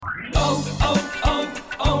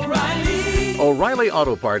O'Reilly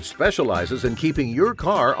Auto Parts specializes in keeping your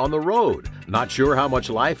car on the road. Not sure how much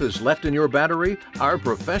life is left in your battery? Our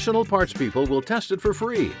professional parts people will test it for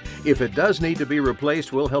free. If it does need to be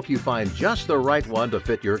replaced, we'll help you find just the right one to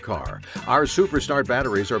fit your car. Our Superstart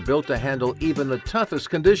batteries are built to handle even the toughest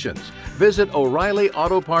conditions. Visit O'Reilly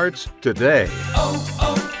Auto Parts today.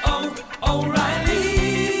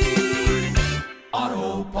 O'Reilly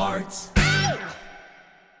Auto Parts.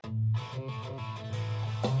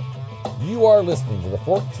 You are listening to the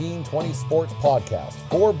 1420 Sports Podcast,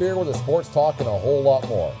 4 beer with a sports talk and a whole lot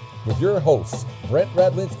more, with your hosts, Brent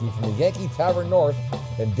Radlinski from the Yankee Tavern North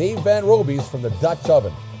and Dave Van Robies from the Dutch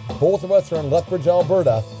Oven. Both of us are in Lethbridge,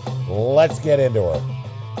 Alberta. Let's get into it.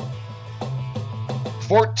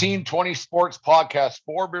 1420 Sports Podcast,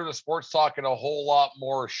 4 beer with a sports talk and a whole lot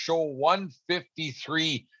more. Show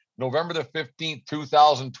 153, November the 15th,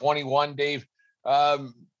 2021, Dave.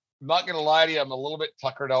 I'm not going to lie to you. I'm a little bit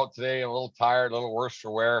tuckered out today. I'm a little tired, a little worse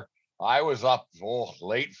for wear. I was up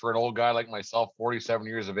late for an old guy like myself, 47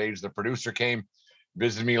 years of age. The producer came,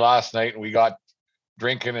 visited me last night, and we got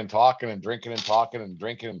drinking and talking and drinking and talking and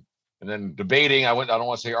drinking and then debating. I don't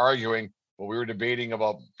want to say arguing, but we were debating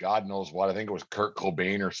about God knows what. I think it was Kurt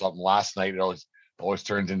Cobain or something last night. It always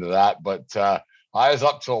turns into that. But I was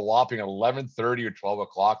up till a whopping 11:30 or 12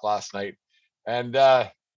 o'clock last night. And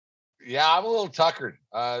yeah, I'm a little tuckered.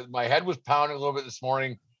 My head was pounding a little bit this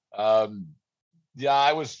morning. I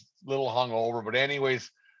was a little hungover, but anyways,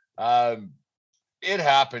 it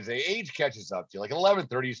happens. Age catches up to you. Like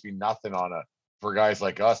 11:30 used to be nothing for guys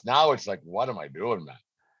like us. Now it's like, what am I doing, man?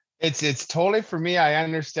 It's totally for me. I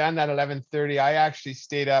understand that 11:30. I actually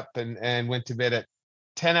stayed up and went to bed at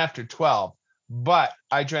 10 after 12, but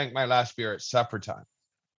I drank my last beer at supper time.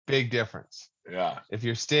 Big difference. Yeah. If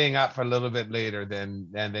you're staying up for a little bit later,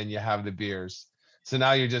 then you have the beers. So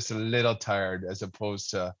now you're just a little tired as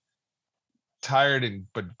opposed to tired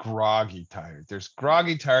but groggy tired. There's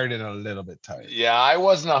groggy tired and a little bit tired. Yeah, I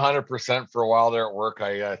wasn't 100% for a while there at work.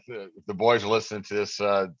 If the boys are listening to this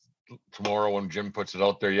tomorrow when Jim puts it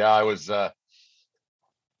out there. Yeah, I was. I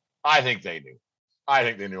think they knew.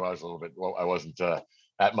 I knew I was a little bit. Well, I wasn't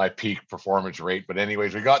at my peak performance rate. But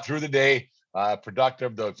anyways, we got through the day.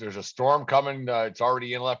 Productive. There's a storm coming. It's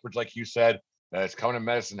already in Lethbridge, like you said. It's coming to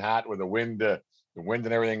Medicine Hat with the wind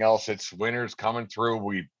and everything else. It's winter's coming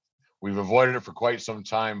through. We've avoided it for quite some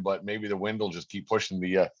time, but maybe the wind will just keep pushing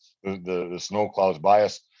the snow clouds by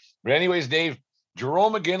us. But anyways, Dave,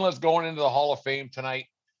 Jarome Iginla is going into the Hall of Fame tonight.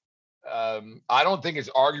 I don't think it's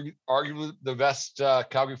arguably the best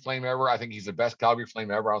Calgary Flame ever. I think he's the best Calgary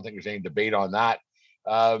Flame ever. I don't think there's any debate on that.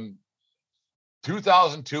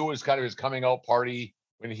 2002 was kind of his coming out party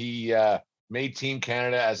when he made Team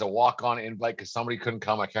Canada as a walk-on invite because somebody couldn't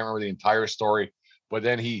come. I can't remember the entire story, but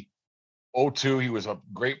then 2002, he was a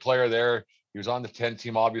great player there. He was on the 10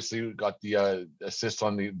 team, obviously, got the assist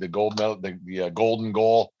on the gold medal, the golden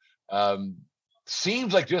goal.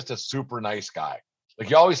 Seems like just a super nice guy. Like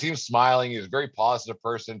he always seems smiling. He's a very positive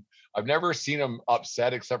person. I've never seen him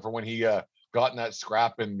upset except for when he got in that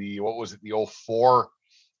scrap in the 04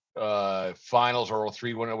 finals or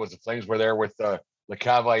 03 when it was the Flames were there with Le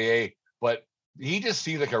Cavalier, but he just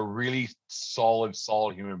seems like a really solid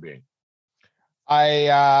human being.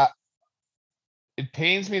 It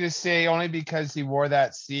pains me to say only because he wore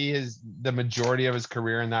that C the majority of his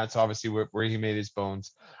career, and that's obviously where he made his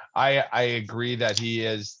bones. I agree that he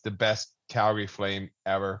is the best Calgary Flame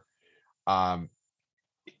ever. And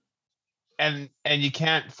you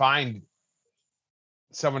can't find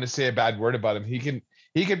someone to say a bad word about him. He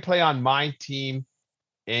can play on my team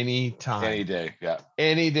anytime. Any day, yeah.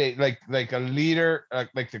 Any day. Like a leader,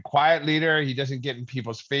 like the quiet leader. He doesn't get in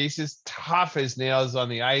people's faces. Tough as nails on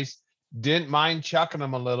the ice. Didn't mind chucking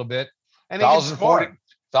them a little bit. And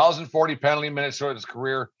 1,040 penalty minutes throughout his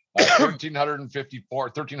career.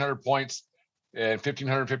 1,300 points and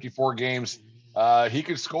 1,554 games. He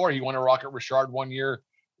could score. He won a Rocket Richard one year.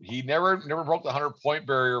 He never broke the 100-point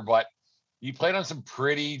barrier, but he played on some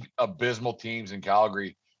pretty abysmal teams in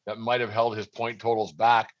Calgary that might have held his point totals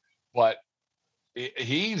back. But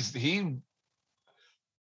he's on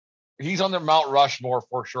the Mount Rushmore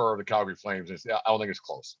for sure of the Calgary Flames. I don't think it's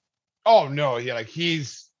close. Oh no, yeah, like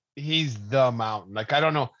he's the mountain. Like I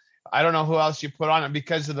don't know who else you put on it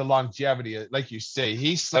because of the longevity. Like you say,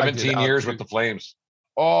 he's 17 years with the Flames.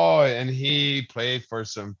 Oh, and he played for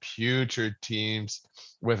some putrid teams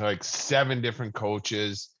with like 7 different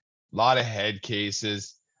coaches, a lot of head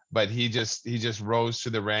cases, but he just rose to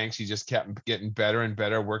the ranks. He just kept getting better and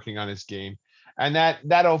better, working on his game. And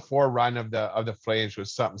that 04 run of the Flames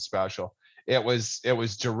was something special. It was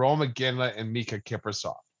Jarome Iginla and Mika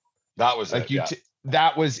Kiprusoff. That was like it,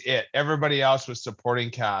 that was it. Everybody else was supporting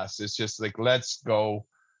cast. It's just like, let's go,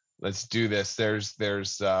 let's do this. There's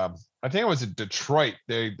I think it was in Detroit.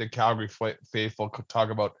 The Calgary faithful could talk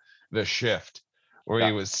about the shift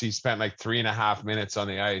where he spent like 3.5 minutes on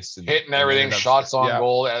the ice and hitting everything, shots on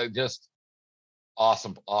goal. Just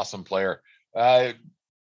awesome player. I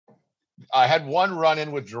had one run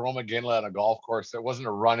in with Jarome Iginla on a golf course. It wasn't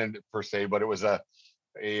a run in per se, but it was a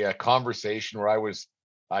conversation where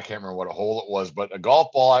I can't remember what a hole it was, but a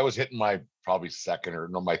golf ball. I was hitting my probably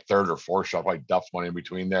my third or fourth shot. I duffed one in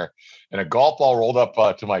between there, and a golf ball rolled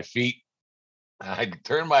up to my feet. I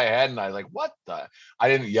turned my head and I was like, what the? I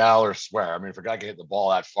didn't yell or swear. I mean, if a guy can hit the ball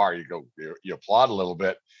that far, you applaud a little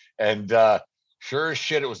bit. And sure as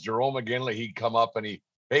shit, it was Jarome Iginla. He'd come up and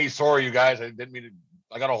hey, sorry, you guys. I didn't mean to.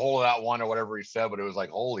 I got a hold of that one or whatever he said, but it was like,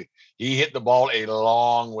 he hit the ball a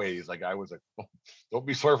long ways. Like I was like, oh, don't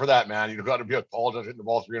be sorry for that, man. You've got to be apologized hitting the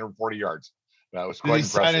ball 340 yards. That was quite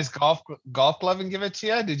impressive. Did he sign his golf glove and give it to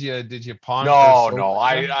you? Did you pawn? No.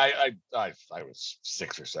 I was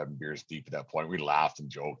 6 or 7 beers deep at that point. We laughed and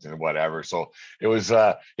joked and whatever. So it was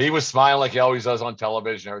he was smiling like he always does on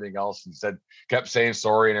television and everything else, and kept saying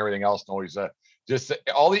sorry and everything else. No, he's just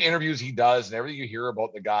all the interviews he does and everything you hear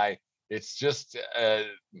about the guy. It's just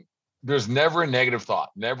there's never a negative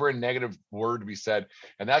thought, never a negative word to be said,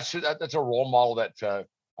 and that's a role model that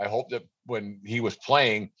I hope that when he was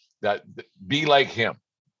playing. That be like him,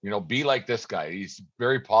 be like this guy. He's a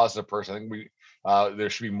very positive person. I think there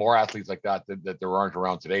should be more athletes like that there aren't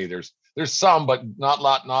around today. There's some, but not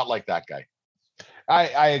like that guy.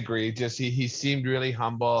 I agree. Just he seemed really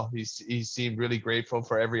humble. He seemed really grateful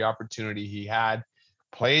for every opportunity he had.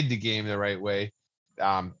 Played the game the right way.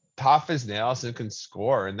 Tough as nails and can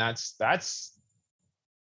score, and that's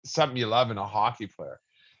something you love in a hockey player.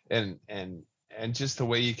 And just the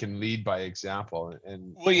way you can lead by example.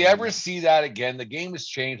 And will you ever see that again? The game has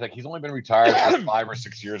changed. Like he's only been retired for 5 or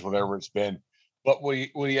 6 years, whatever it's been. But will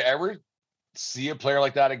you ever see a player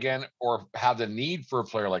like that again, or have the need for a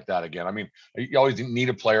player like that again? I mean, you always need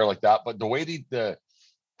a player like that, but the way the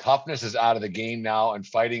toughness is out of the game now, and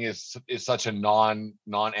fighting is such a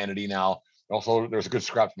non-entity now. Also, there's a good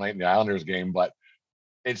scrap tonight in the Islanders game, but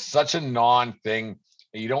it's such a non-thing.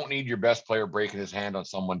 You don't need your best player breaking his hand on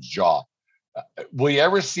someone's jaw. Will you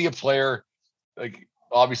ever see a player like,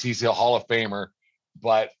 obviously he's a Hall of Famer,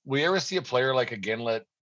 but will you ever see a player like Iginla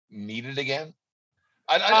needed again?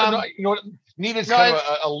 I needed is kind of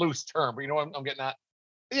a loose term, but you know what I'm getting at?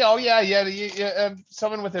 Yeah.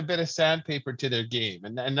 Someone with a bit of sandpaper to their game,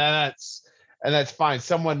 and that's fine.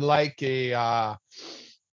 Someone like a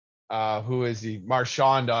who is he?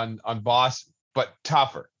 Marchand on Boston, but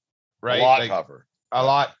tougher, right? A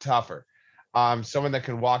lot tougher. Someone that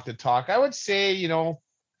can walk the talk. I would say,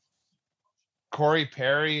 Corey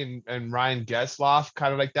Perry and Ryan Getzlaf,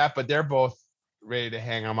 kind of like that, but they're both ready to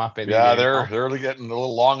hang them up. They're really getting a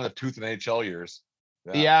little long in the tooth in NHL years.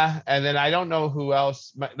 Yeah. And then I don't know who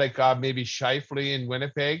else, like maybe Scheifele in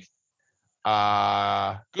Winnipeg.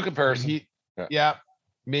 Good comparison.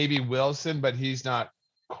 Maybe Wilson, but he's not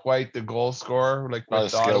quite the goal scorer like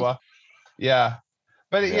with Ottawa. Yeah.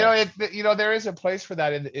 But there is a place for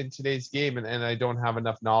that in today's game, and I don't have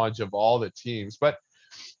enough knowledge of all the teams. But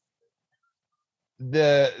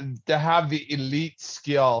to have the elite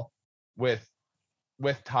skill with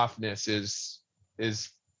toughness is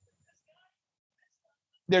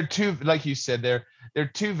they're too, like you said, they're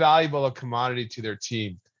too valuable a commodity to their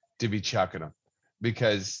team to be chucking them,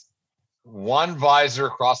 because one visor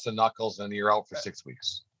across the knuckles and you're out for 6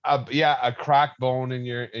 weeks. A cracked bone in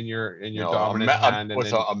your dominant hand, and a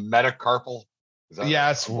metacarpal.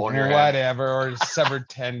 Yes, whatever, or a severed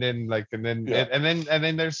tendon, and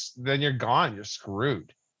then you're gone. You're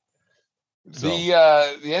screwed. So. The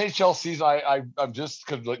NHL season, I'm just,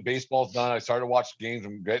 because like baseball's done, I started watching games.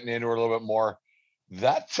 I'm getting into it a little bit more.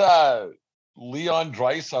 That Leon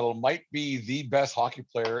Draisaitl might be the best hockey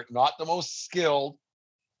player, not the most skilled,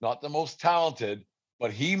 not the most talented,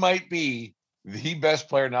 but he might be the best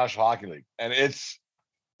player in National Hockey League. And it's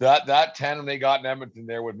that tandem they got in Edmonton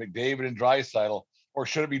there with McDavid and Draisaitl, or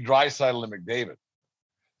should it be Draisaitl and McDavid?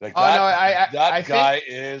 Like that guy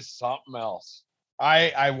is something else.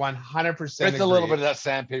 I 100% It's a little bit of that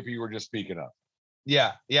sandpaper you were just speaking of.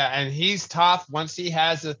 Yeah, and he's tough. Once he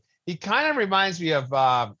has he kind of reminds me of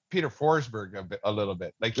Peter Forsberg a little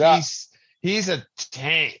bit. Like he's a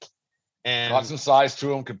tank, and got some size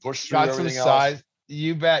to him, can push through everything else.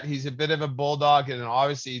 You bet. He's a bit of a bulldog, and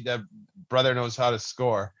obviously the brother knows how to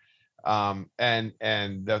score. And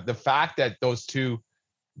the fact that those two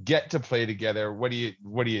get to play together, what do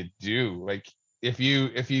you do? Like if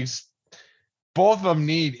you both of them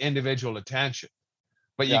need individual attention.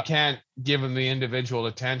 but you can't give them the individual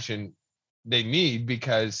attention they need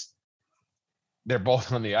because they're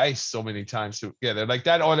both on the ice so many times together. Like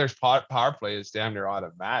that Oilers power play is damn near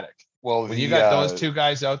automatic. Well, when you got those two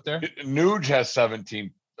guys out there, Nuge has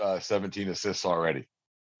 17 assists already.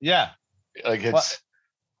 Yeah, like it's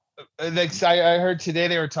like I heard today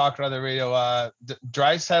they were talking on the radio.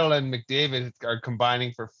 Draisaitl and McDavid are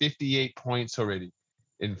combining for 58 points already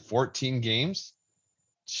in 14 games.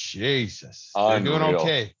 Jesus, they're doing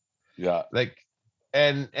okay. Yeah, like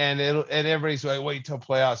and everybody's like, wait till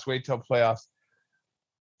playoffs.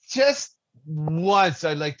 Just once,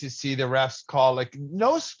 I'd like to see the refs call. Like,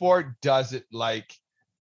 no sport does it like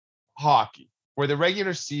hockey, where the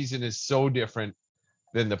regular season is so different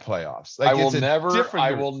than the playoffs. Like, I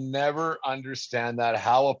will never understand that,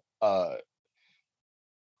 how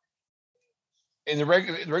in the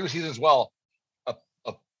regular season as well,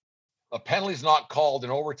 a penalty is not called in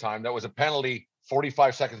overtime. That was a penalty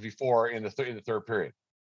 45 seconds before in the third period.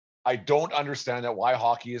 I don't understand that, why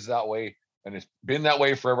hockey is that way, and it's been that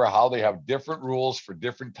way forever. How they have different rules for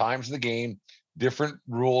different times of the game, different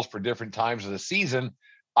rules for different times of the season.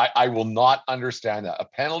 I will not understand that. A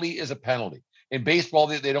penalty is a penalty. In baseball,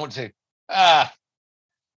 they don't say,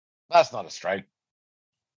 that's not a strike.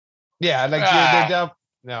 Yeah, like they're down.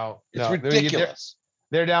 No, it's ridiculous.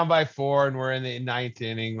 They're down by 4, and we're in the 9th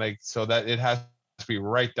inning. Like, so that it has to be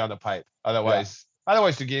right down the pipe. Otherwise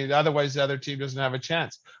the other team doesn't have a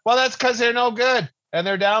chance. Well, that's because they're no good and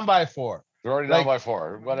they're down by 4. They're already down by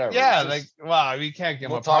 4. Whatever. Yeah, we can't give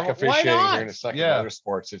them. We'll talk officiating here in a second. Other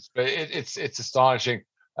sports. It's astonishing.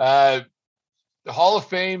 The Hall of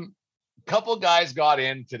Fame. A couple guys got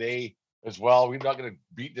in today as well. We're not going to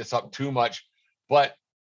beat this up too much, but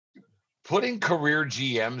putting career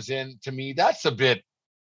GMs in, to me, that's a bit,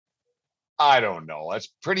 I don't know. That's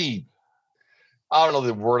pretty, I don't know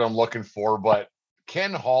the word I'm looking for, but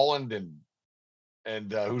Ken Holland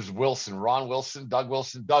and who's Wilson? Ron Wilson, Doug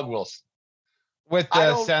Wilson. With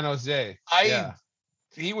San Jose.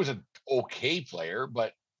 He was an okay player,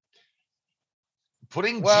 but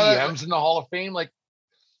putting GMs in the Hall of Fame, like,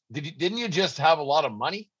 didn't you just have a lot of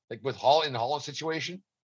money, like with in the Holland situation?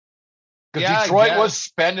 Because Detroit was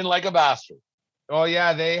spending like a bastard. Oh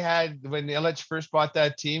yeah, they had, when Ilitch first bought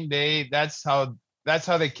that team, that's how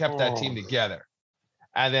they kept that team together.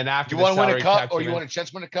 And then after, you want to win a cup, or you want a chance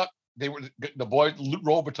to win a cup, they were the boy.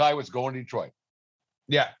 Robitaille was going to Detroit.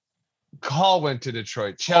 Yeah, Hall went to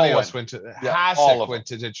Detroit. Chelios went to Hasek went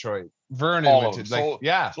to Detroit. Vernon went to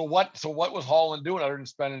So what was Holland doing other than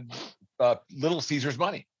spending Little Caesar's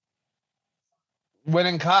money?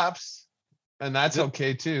 Winning cups, and that's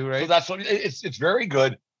okay too, right? So that's what it's very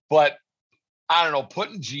good, but I don't know,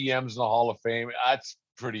 putting GMs in the Hall of Fame, that's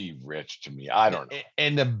pretty rich to me. I don't know.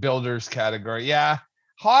 In the builders category, yeah.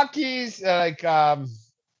 Hockey's like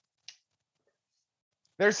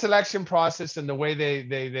their selection process and the way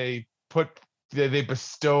they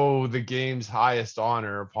bestow the game's highest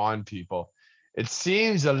honor upon people. It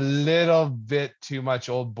seems a little bit too much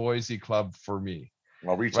old Boise club for me.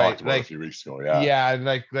 Well, we talked about it a few weeks ago. Yeah,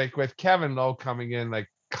 like with Kevin Lowe coming in, like,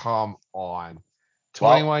 come on.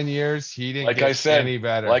 21 years, he didn't get any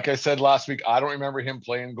better. Like I said last week, I don't remember him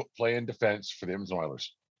playing defense for the Edmonton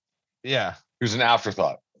Oilers. Yeah. He was an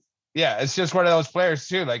afterthought. Yeah, it's just one of those players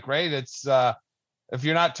too. Like, right? It's if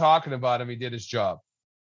you're not talking about him, he did his job.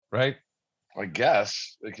 Right? I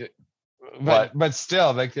guess. But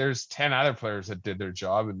still, like, there's 10 other players that did their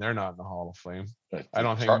job and they're not in the Hall of Fame. I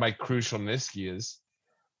don't think Mike Krushelnyski is.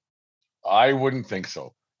 I wouldn't think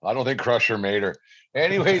so. I don't think Crusher made her.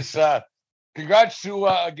 Anyways, congrats to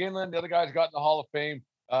Iginla and the other guys got in the Hall of Fame.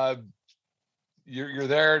 You're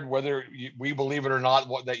there, whether we believe it or not,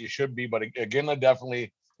 that you should be. But Iginla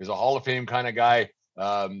definitely is a Hall of Fame kind of guy,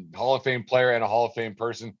 Hall of Fame player and a Hall of Fame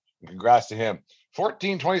person. And congrats to him.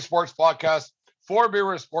 1420 Sports Podcast, 4 Beer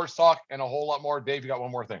with Sports Talk, and a whole lot more. Dave, you got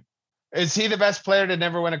one more thing. Is he the best player to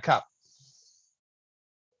never win a cup?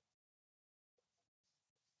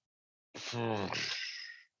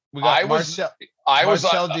 We got that was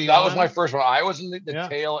my first one. I was in the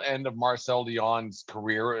tail end of Marcel Dionne's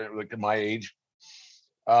career, like at my age.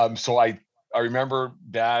 So I remember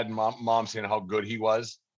Dad and Mom saying how good he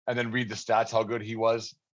was, and then read the stats how good he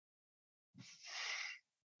was.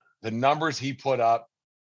 The numbers he put up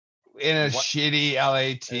in a shitty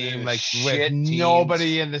LA team, like with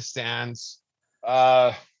nobody in the stands.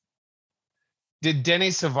 Did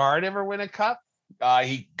Denny Savard ever win a cup?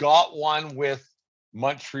 He got one with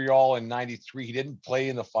Montreal in '93. He didn't play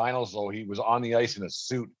in the finals, though. He was on the ice in a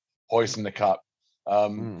suit hoisting the cup.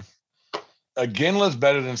 Iginla's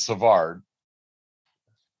better than Savard,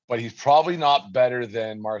 but he's probably not better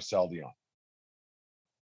than Marcel Dionne.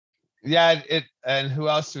 Yeah, and who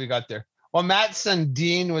else do we got there? Well, Matt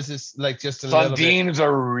Sundin was just a little bit. Sundin's a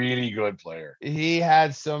really good player. He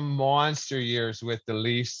had some monster years with the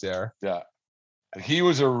Leafs there. Yeah. He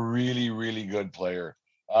was a really, really good player.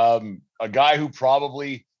 A guy who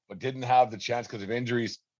probably but didn't have the chance because of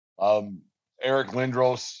injuries. Eric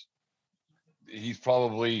Lindros, he's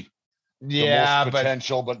probably the most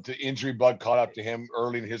potential, but the injury bug caught up to him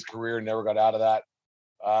early in his career and never got out of that.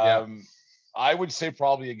 I would say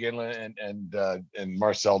probably Iginla and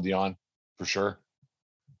Marcel Dion for sure.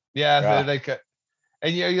 Yeah.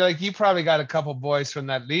 And you probably got a couple boys from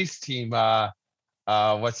that Leafs team.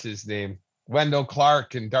 What's his name? Wendell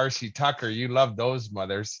Clark and Darcy Tucker. You love those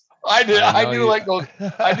mothers. I do like those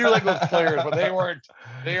players, but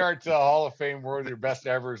they aren't Hall of Fame worthy or best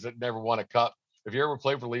evers that never won a cup. If you ever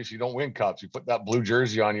play for Leafs, you don't win cups. You put that blue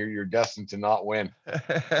jersey on, you're destined to not win.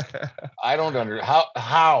 I don't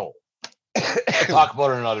how. Talk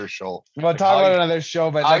about another show. We'll talk about another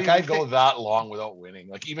show, but I go that long without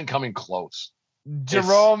winning, even coming close.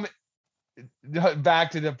 Jarome,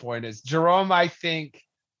 back to the point is Jarome. I think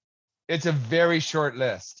it's a very short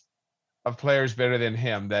list of players better than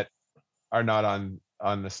him that are not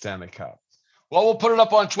on the Stanley Cup. Well, we'll put it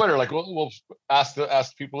up on Twitter. We'll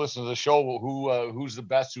ask people listening to the show who's the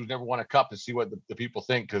best, who's never won a cup, and see what the people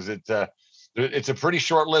think, because it's a pretty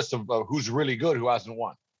short list of who's really good, who hasn't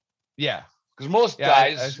won. Yeah, because most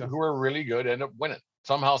guys who are really good end up winning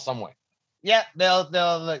somehow, some way. Yeah,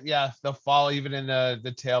 they'll fall even in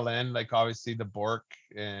the tail end. Like obviously the Bork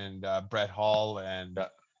and Brett Hall, and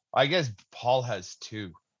I guess Hall has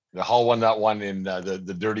two. The Hall won that one in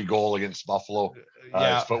the dirty goal against Buffalo.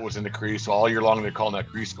 His foot was in the crease. So all year long they're calling that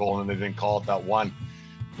crease goal, and then they didn't call it that one.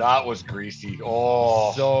 That was greasy.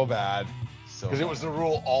 Oh, so bad. Because it was the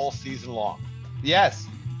rule all season long. Yes.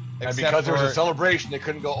 And because there was a celebration, they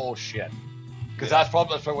couldn't go, oh shit. Because that's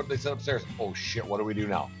probably what they said upstairs. Oh shit, what do we do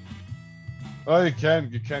now? Well, you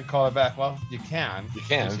can't call it back. Well, you can. You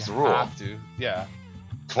can. It's the rule. Have to. Yeah.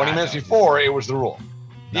 20 minutes before, it was the rule.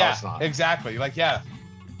 Now it's not. Exactly. But yeah.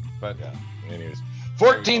 Anyways,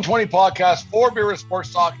 1420 podcast, 4 beer with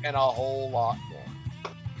sports talk, and a whole lot more.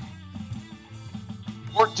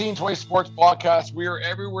 1420 Sports Podcast. We are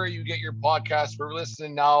everywhere you get your podcasts. We're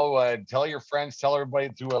listening now. Tell your friends, tell everybody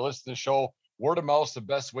to listen to the show. Word of mouth is the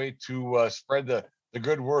best way to spread the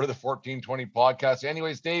good word of the 1420 podcast.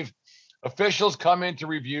 Anyways, Dave, officials come in to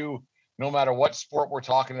review no matter what sport we're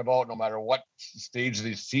talking about, no matter what stage of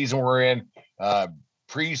the season we're in.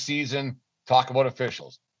 Preseason, talk about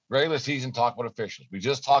officials. Regular season, talk about officials. We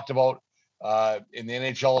just talked about in the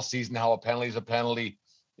NHL season how a penalty is a penalty.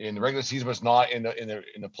 In the regular season, but it's not in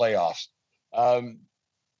the playoffs.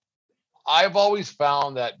 I've always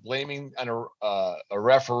found that blaming a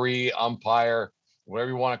referee, umpire, whatever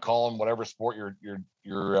you want to call them, whatever sport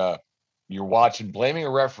you're watching, blaming a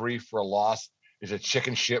referee for a loss is a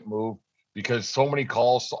chicken shit move, because so many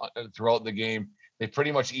calls throughout the game, they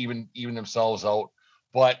pretty much even themselves out.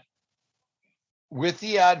 But with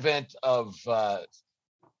the advent of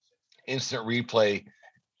instant replay,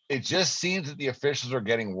 it just seems that the officials are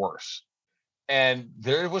getting worse. And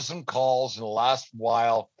there was some calls in the last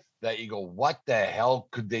while that you go, what the hell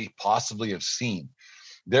could they possibly have seen?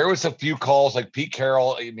 There was a few calls like Pete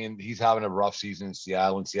Carroll. I mean, he's having a rough season in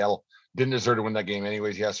Seattle, and Seattle didn't deserve to win that game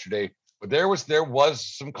anyways yesterday. But there was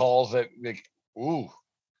some calls that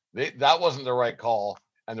that wasn't the right call,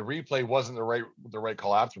 and the replay wasn't the right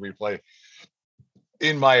call after replay,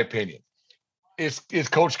 in my opinion. Is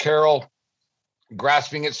Coach Carroll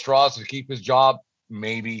grasping at straws to keep his job?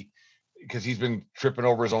 Maybe, because he's been tripping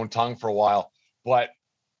over his own tongue for a while. But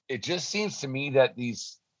it just seems to me that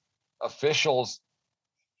these officials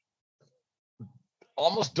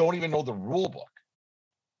almost don't even know the rule book.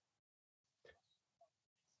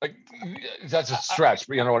 Like, that's a stretch,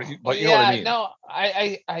 but you know what I mean. No,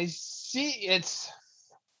 I see it's.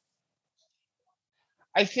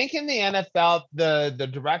 I think in the NFL, the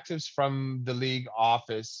directives from the league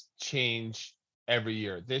office change every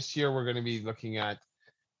year. This year, we're going to be looking at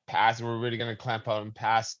pass. We're really going to clamp out on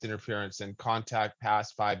pass interference and contact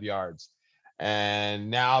past 5 yards. And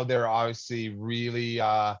now they're obviously really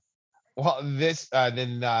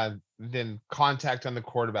then contact on the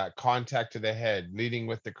quarterback, contact to the head, leading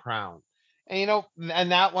with the crown. And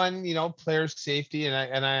and that one, players' safety,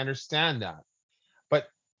 and I understand that. But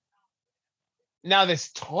now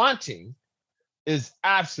this taunting is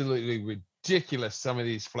absolutely ridiculous. Some of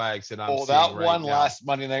these flags that I'm seeing that right one now. Last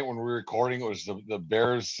Monday night when we were recording, it was the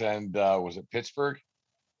Bears and was it Pittsburgh?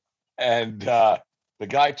 And the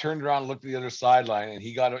guy turned around and looked at the other sideline, and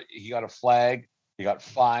he got a flag. He got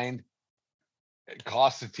fined. It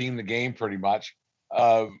cost the team the game pretty much.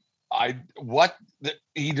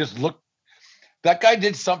 He just looked. That guy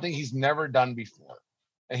did something he's never done before,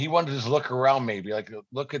 and he wanted to just look around, maybe like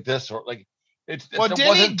look at this, or like it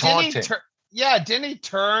wasn't taunting. Didn't he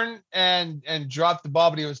turn and drop the ball,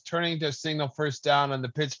 but he was turning to signal first down, and the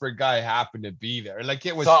Pittsburgh guy happened to be there. Like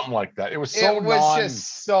it was something like that. It was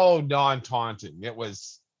just so non-taunting.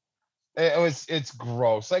 It's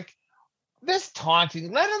gross. Like this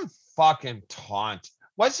taunting, let him fucking taunt.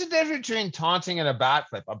 What's the difference between taunting and a bat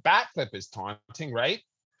flip? A bat flip is taunting, right?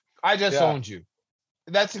 I just owned you.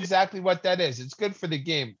 That's exactly what that is. It's good for the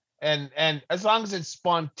game. And as long as it's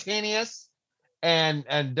spontaneous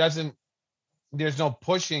and doesn't, there's no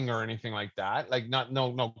pushing or anything like that, like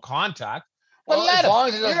no contact. But well, as long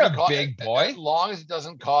as it doesn't, you're a big boy. As long as it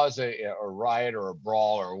doesn't cause a riot or a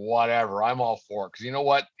brawl or whatever, I'm all for it. Because you know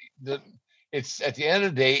what? It's at the end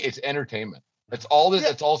of the day, it's entertainment. That's all this.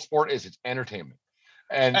 That's all sport is. It's entertainment.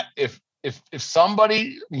 And if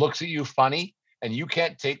somebody looks at you funny and you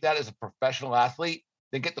can't take that as a professional athlete,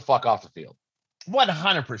 then get the fuck off the field.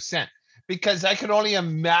 100%. Because I could only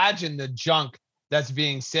imagine the junk that's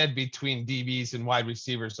being said between DBs and wide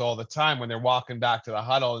receivers all the time when they're walking back to the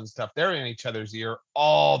huddle and stuff. They're in each other's ear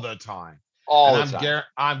all the time.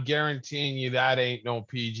 I'm guaranteeing you that ain't no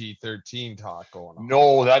PG-13 talk going on.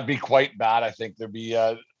 No, that'd be quite bad. I think there'd be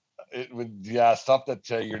stuff that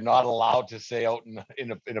you're not allowed to say out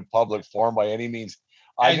in a public forum by any means.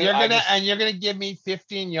 You're gonna give me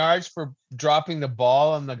 15 yards for dropping the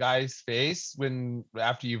ball on the guy's face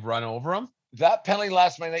after you've run over him. That penalty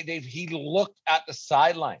last night, Dave, he looked at the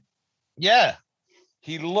sideline. Yeah.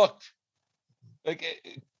 He looked.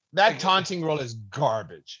 That taunting rule is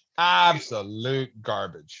garbage. Absolute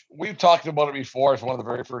garbage. We've talked about it before. It's one of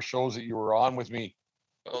the very first shows that you were on with me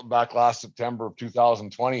back last September of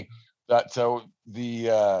 2020. That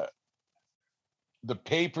the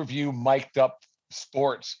pay-per-view mic'd up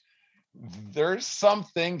sports. There's some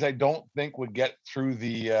things I don't think would get through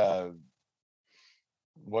the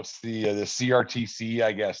the CRTC,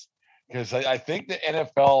 I guess, because I think the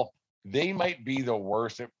NFL, they might be the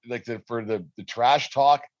worst. For the trash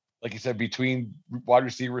talk, like you said, between wide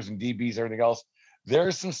receivers and DBs, everything else.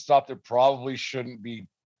 There's some stuff that probably shouldn't be,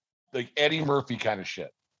 like Eddie Murphy kind of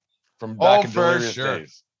shit from back in delirious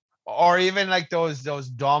days. Or even like those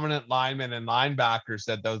dominant linemen and linebackers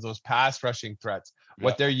that those pass rushing threats. Yeah.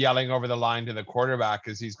 What they're yelling over the line to the quarterback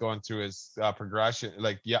as he's going through his progression,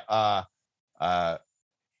 like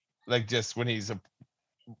just when he's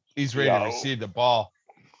ready to receive the ball.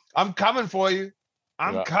 I'm coming for you.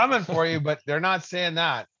 I'm coming for you, but they're not saying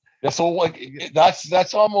that. Yeah, so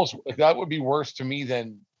that's almost, that would be worse to me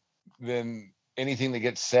than anything that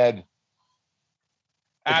gets said.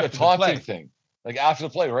 After the taunting thing. Like after the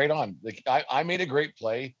play, right on. Like I made a great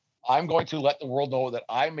play. I'm going to let the world know that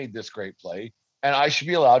I made this great play, and I should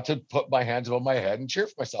be allowed to put my hands above my head and cheer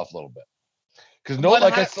for myself a little bit. Because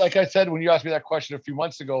like I said when you asked me that question a few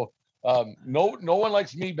months ago, no one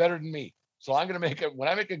likes me better than me. So I'm going to make it. When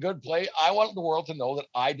I make a good play, I want the world to know that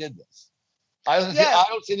I did this. I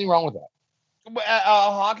don't see anything wrong with that.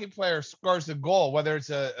 A hockey player scores a goal, whether it's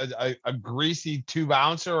a greasy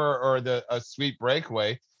 2-bouncer or a sweet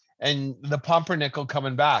breakaway, and the pumpernickel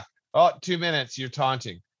coming back. 2 minutes, you're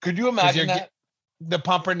taunting. Could you imagine that? The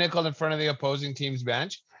pumpernickel in front of the opposing team's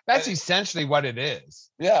bench? That's essentially what it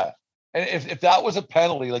is. Yeah. And if that was a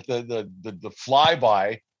penalty, like the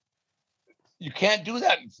flyby, you can't do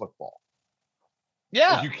that in football.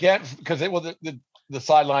 Yeah. Like you can't, because the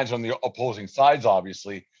sidelines on the opposing sides,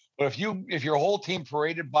 obviously. But if your whole team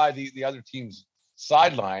paraded by the other team's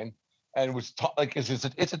sideline and was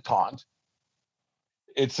it's a taunt,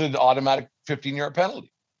 it's an automatic 15-yard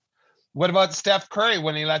penalty. What about Steph Curry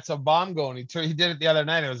when he lets a bomb go? And he did it the other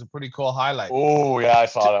night. It was a pretty cool highlight. Oh yeah, I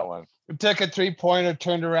saw that one. He took a 3-pointer,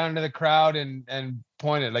 turned around to the crowd and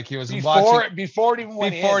pointed like he was before it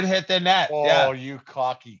hit the net. Oh, you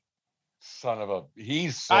cocky son of a!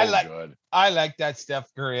 He's so good. I like that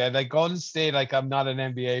Steph Curry. I like Golden State. Like I'm not an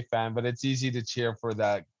NBA fan, but it's easy to cheer for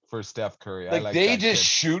Steph Curry. Like they just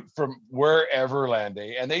shoot from wherever,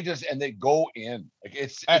 Landay, and they go in. Like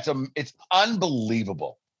it's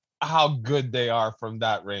unbelievable how good they are from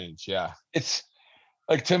that range. Yeah, it's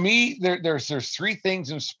like, to me, there's 3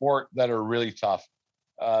 things in sport that are really tough,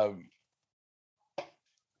 and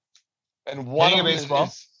one of them is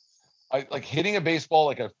hitting a baseball,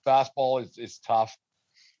 like a fastball, is tough.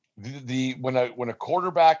 When a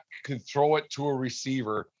quarterback can throw it to a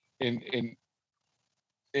receiver in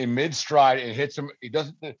mid stride and hits him,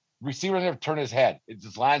 the receiver doesn't have to turn his head. It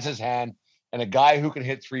just lands his hand, and a guy who can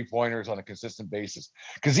hit 3-pointers on a consistent basis,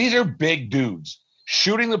 because these are big dudes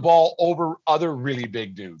shooting the ball over other really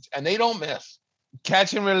big dudes, and they don't miss.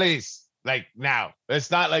 catch and release. Like now,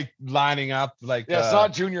 it's not like lining up like it's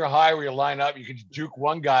not junior high where you line up, you can juke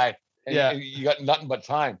one guy and you got nothing but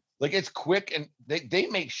time. Like it's quick and they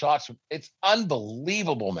make shots. It's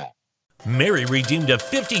unbelievable, man. Mary redeemed a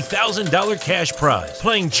 $50,000 cash prize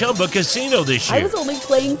playing Chumba Casino this year. I was only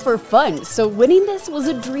playing for fun, so winning this was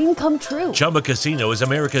a dream come true. Chumba Casino is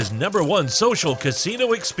America's #1 social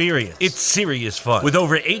casino experience. It's serious fun. With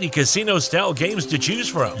over 80 casino-style games to choose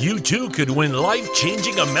from, you too could win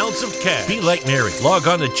life-changing amounts of cash. Be like Mary. Log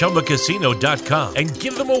on to ChumbaCasino.com and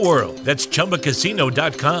give them a whirl. That's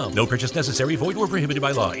ChumbaCasino.com. No purchase necessary. Void where prohibited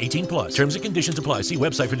by law. 18 plus. Terms and conditions apply. See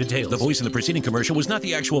website for details. The voice in the preceding commercial was not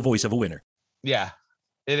the actual voice of a winner. Yeah,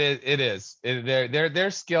 it is.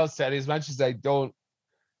 Their skill set, as much as I don't,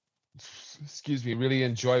 really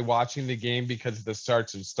enjoy watching the game because of the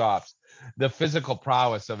starts and stops, the physical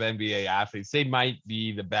prowess of NBA athletes, they might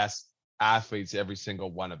be the best athletes, every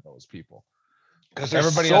single one of those people. Because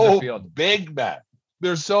everybody on the field, big, man.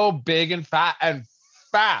 They're so big and fat and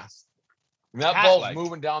fast. And that ball's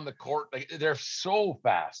moving down the court. Like they're so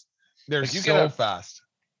fast. They're so fast.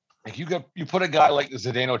 Like you put a guy like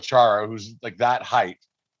Zdeno Chara, who's like that height,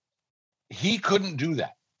 he couldn't do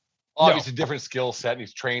that. Obviously, different skill set, and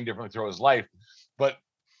he's trained differently throughout his life. But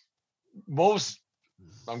most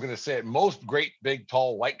great, big,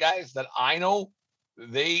 tall white guys that I know,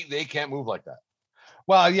 they can't move like that.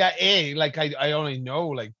 Well, yeah, like I only know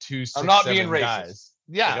like 2, 6, I'm not being racist. Guys.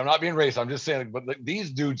 Yeah, like, I'm not being racist. I'm just saying, but like,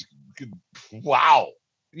 these dudes, wow.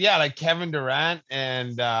 Yeah, like Kevin Durant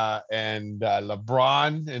and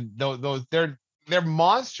LeBron and those they're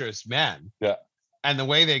monstrous men. Yeah, and the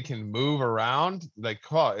way they can move around, like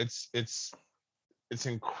it's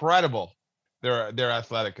incredible. Their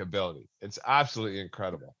athletic ability, it's absolutely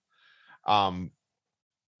incredible.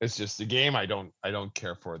 It's just the game I don't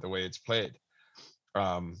care for the way it's played.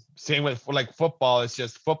 Same with like football. It's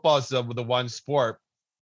just football is the one sport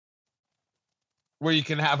where you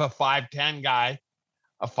can have a 5'10" guy,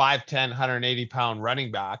 a 5'10", 180-pound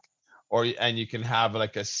running back, and you can have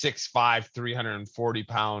like a 6'5",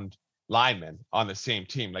 340-pound lineman on the same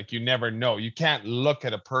team. Like you never know. You can't look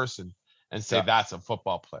at a person and say that's a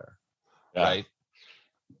football player, right?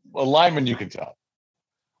 Well, lineman you can tell.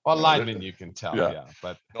 Well, lineman you can tell,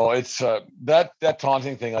 but no, it's that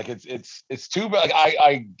taunting thing. Like it's too bad. Like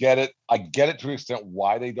I get it. I get it to an extent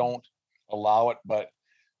why they don't allow it, but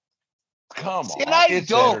come on. And I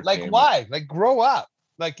don't like why. Like grow up.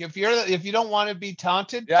 Like if you don't want to be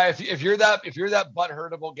taunted, if you're that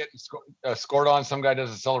butthurt about getting scored on, some guy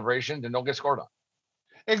does a celebration, then don't get scored on.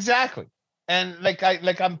 Exactly. And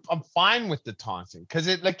I'm fine with the taunting because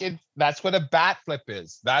that's what a bat flip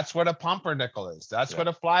is. That's what a pumpernickel is. That's what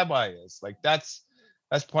a flyby is. Like that's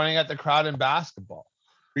pointing at the crowd in basketball.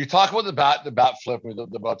 You talk about the bat flip,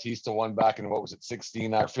 the Bautista one back in, what was it,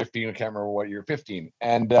 16 or 15? I can't remember what year, 15.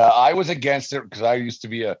 And I was against it because I used to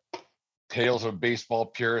be a Tales of Baseball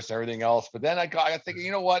purist and everything else. But then I got thinking,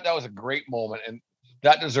 you know what? That was a great moment, and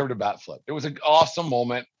that deserved a bat flip. It was an awesome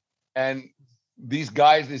moment. And these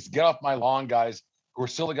guys, these get off my lawn guys, who are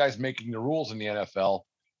still the guys making the rules in the NFL,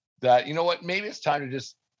 that, you know what? Maybe it's time to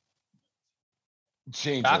just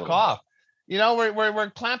change. Back off. You know,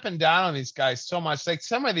 we're clamping down on these guys so much. Like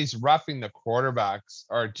some of these roughing the quarterbacks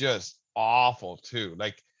are just awful too.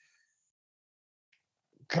 Like,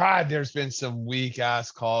 God, there's been some weak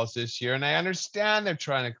ass calls this year. And I understand they're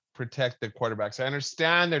trying to protect the quarterbacks. I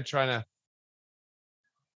understand they're trying to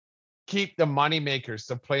keep the money makers,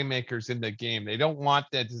 the playmakers in the game. They don't want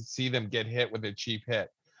to see them get hit with a cheap hit.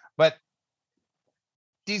 But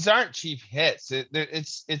these aren't cheap hits. It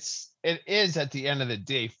is at the end of the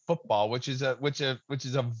day football, which is a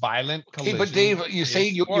violent collision. But Dave, you say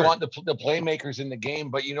you want the playmakers in the game,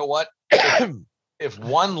 but you know what? If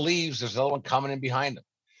one leaves, there's another one coming in behind them.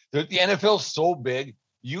 The NFL is so big,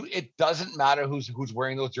 it doesn't matter who's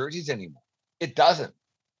wearing those jerseys anymore. It doesn't.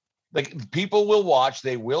 Like people will watch,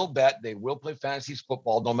 they will bet, they will play fantasy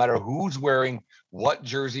football, no matter who's wearing what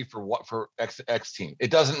jersey for X team.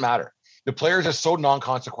 It doesn't matter. The players are so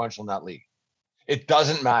non-consequential in that league. It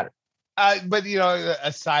doesn't matter. But you know,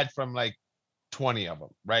 aside from like 20 of them,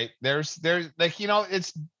 right? There's like, you know,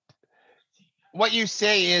 it's what you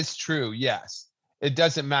say is true. Yes, it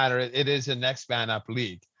doesn't matter. It is a next man up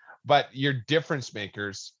league, but your difference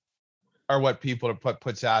makers are what people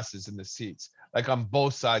puts asses in the seats. Like on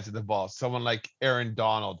both sides of the ball, someone like Aaron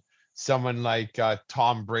Donald, someone like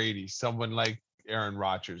Tom Brady, someone like Aaron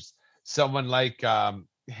Rodgers, someone like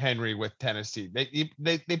Henry with Tennessee.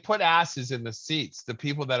 They put asses in the seats. The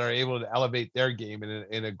people that are able to elevate their game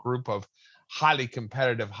in a group of highly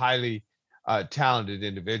competitive, highly talented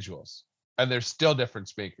individuals, and they're still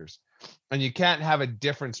difference makers. And you can't have a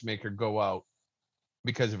difference maker go out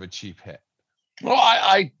because of a cheap hit. Well,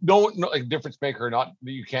 I don't know, like, difference maker or not.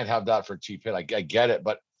 You can't have that for a cheap hit. I get it,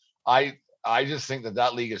 but I just think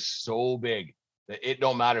that league is so big that it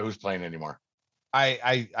don't matter who's playing anymore.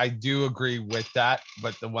 I do agree with that,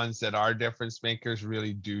 but the ones that are difference makers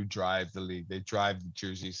really do drive the league. They drive the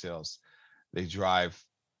jersey sales. They drive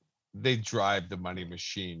the money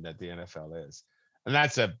machine that the NFL is. And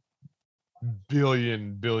that's a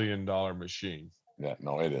billion dollar machine. Yeah,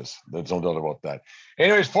 no, it is. There's no doubt about that.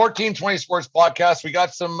 Anyways, 1420 Sports Podcast. We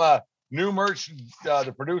got some new merch.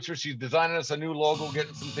 The producer, she's designing us a new logo,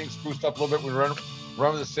 getting some things spruced up a little bit. We run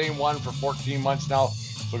the same one for 14 months now.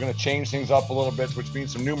 So we're going to change things up a little bit, which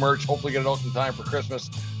means some new merch. Hopefully get it out in time for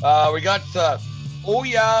Christmas. We got Oh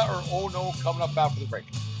Yeah or Oh No coming up after the break.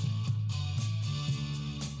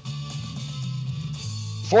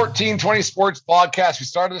 1420 Sports Podcast. We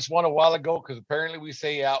started this one a while ago because apparently we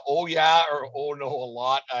say oh yeah or oh no a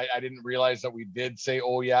lot. I didn't realize that we did say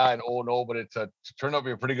oh yeah and oh no, but it turned out to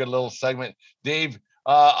be a pretty good little segment. Dave,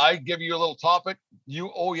 I give you a little topic. You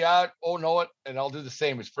oh yeah, oh no it, and I'll do the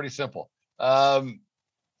same. It's pretty simple.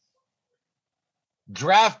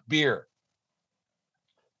 Draft beer.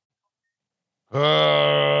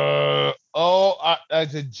 As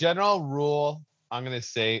a general rule, I'm gonna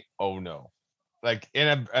say oh no. Like in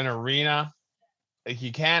an arena, like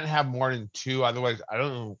you can't have more than 2. Otherwise, I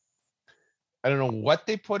don't know what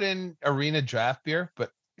they put in arena draft beer, but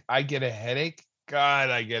I get a headache. God,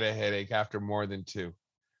 I get a headache after more than 2.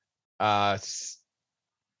 A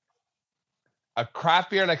craft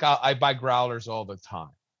beer, like I buy growlers all the time,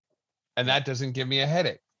 and that doesn't give me a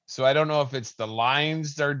headache. So I don't know if it's the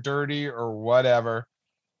lines that are dirty or whatever.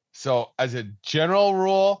 So as a general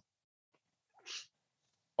rule,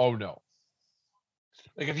 oh no.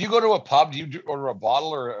 Like if you go to a pub, do you order a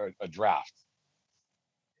bottle or a draft?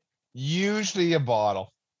 Usually a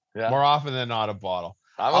bottle. Yeah. More often than not a bottle.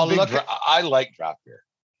 I like draft beer.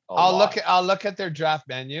 I'll look at their draft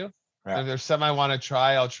menu. Yeah. If there's some I want to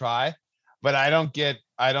try, I'll try. But I don't get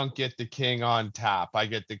the King on tap. I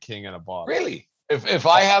get the King in a bottle. Really? If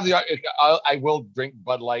I have I will drink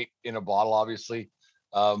Bud Light in a bottle, obviously.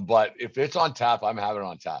 But if it's on tap, I'm having it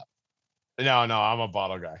on tap. No, I'm a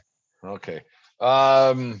bottle guy. Okay.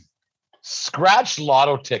 Scratch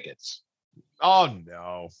lotto tickets. Oh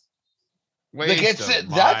no.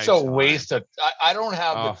 That's a waste of. I don't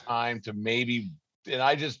have the time to maybe, and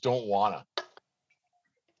I just don't want to.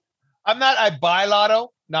 I buy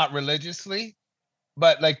lotto, not religiously,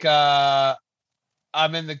 but like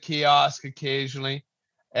I'm in the kiosk occasionally,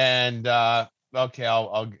 and okay,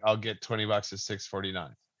 I'll get $20 at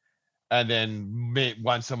 $6.49. And then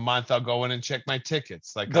once a month, I'll go in and check my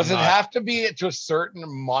tickets. Like, does it have to be to a certain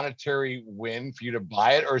monetary win for you to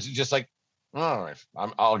buy it, or is it just like, all right,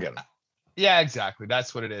 I'll get it? Yeah, exactly.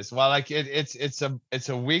 That's what it is. Well, like it's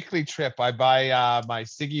a weekly trip. I buy my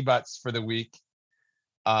Siggy Butts for the week,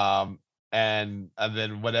 and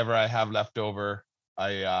then whatever I have left over,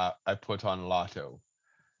 I put on Lotto.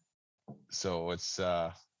 So it's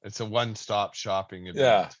a one-stop shopping event.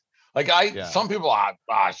 Yeah, like some people,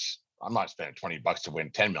 gosh. I'm not spending $20 to win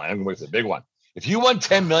 10 million. I'm gonna wait for the big one. If you won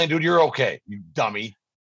 10 million, dude, you're okay. You dummy.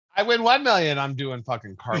 I win 1 million. I'm doing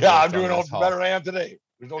fucking cartwheels. Yeah, I'm doing better than I am today.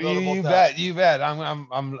 There's no doubt about that. You bet. I'm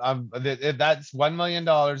that's $1 million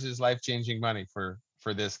is life-changing money for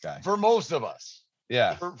this guy. For most of us.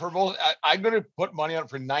 Yeah. For most, I'm gonna put money on it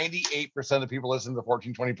for 98% of the people listening to the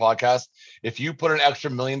 1420 podcast. If you put an extra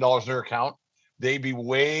 $1 million in their account, they'd be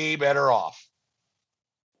way better off.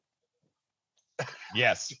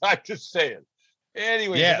 Yes. I'm just saying.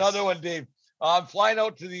 Anyways, Another one, Dave. I'm flying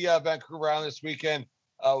out to the Vancouver Island this weekend.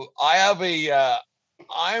 I'm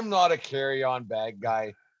not a carry-on bag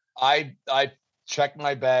guy. I check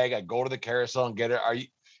my bag. I go to the carousel and get it. Are you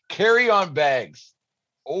carry-on bags?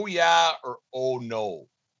 Oh yeah or oh no?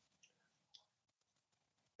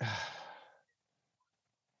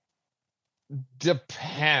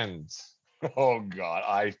 Depends. Oh God,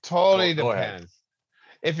 I totally depends.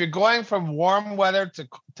 If you're going from warm weather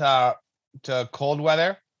to cold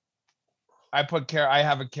weather, I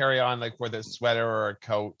have a carry-on like with a sweater or a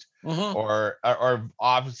coat, or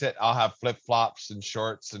opposite. I'll have flip-flops and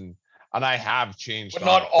shorts and I have changed. But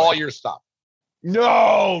not all your stuff.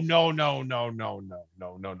 No.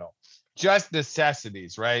 Just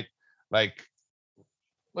necessities, right? Like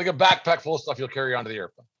a backpack full of stuff you'll carry onto the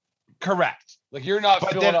airplane. Correct. Like you're not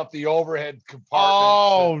filling up the overhead compartments.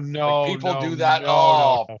 Oh no! People do that.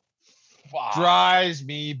 No. Drives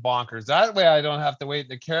me bonkers. That way I don't have to wait in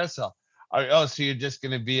the carousel. So you're just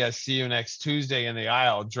going to be a see you next Tuesday in the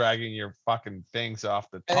aisle, dragging your fucking things off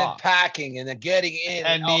the and then top packing and then getting in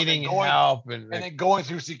and needing help and then going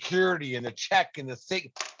through security and the check and the thing.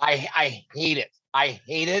 I hate it. I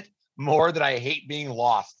hate it more than I hate being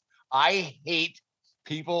lost. I hate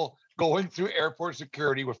people going through airport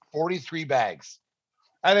security with 43 bags.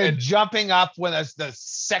 and then jumping up when it's the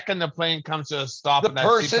second the plane comes to a stop. The And that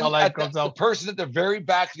person seatbelt light goes the out. person at the very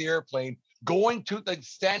back of the airplane going to like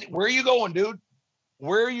stand. Where are you going, dude?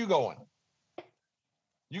 Where are you going?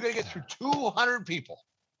 You got to get through 200 people.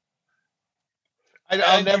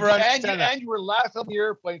 I'll never understand that. And you were last on the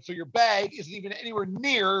airplane, so your bag isn't even anywhere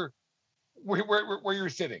near where you're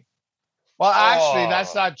sitting. Well, actually,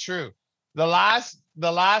 that's not true. The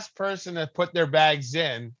last person that put their bags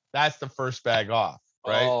in, that's the first bag off,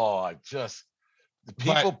 right? Oh, the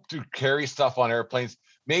people do carry stuff on airplanes.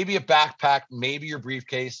 Maybe a backpack, maybe your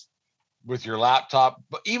briefcase with your laptop,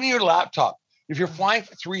 but even your laptop. If you're flying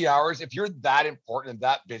for 3 hours, if you're that important and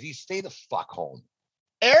that busy, stay the fuck home.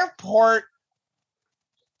 Airport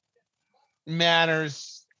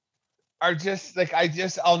manners are just like,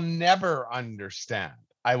 I'll never understand.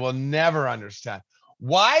 I will never understand.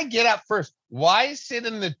 Why get up first? Why sit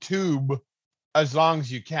in the tube as long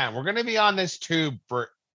as you can? We're going to be on this tube for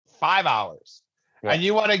 5 hours. Yeah. And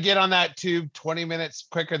you want to get on that tube 20 minutes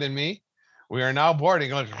quicker than me? We are now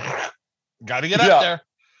boarding. Like, got to get up there.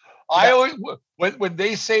 I always, when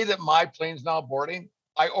they say that my plane's now boarding,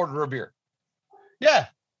 I order a beer. Yeah.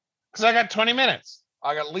 Because I got 20 minutes.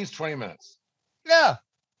 I got at least 20 minutes. Yeah.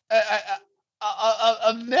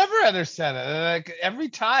 I'll never understand it. And like every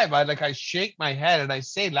time I shake my head and I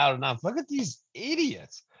say loud enough, look at these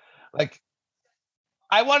idiots. Like,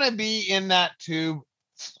 I want to be in that tube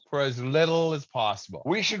for as little as possible.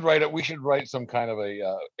 We should write it. We should write some kind of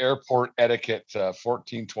a airport etiquette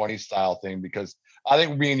 1420 style thing, because I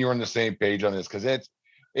think me and you are on the same page on this, because I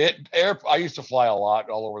used to fly a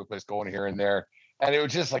lot all over the place, going here and there. And it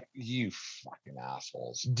was just like, you fucking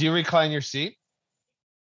assholes. Do you recline your seat?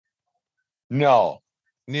 No.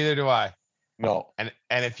 Neither do I. No. And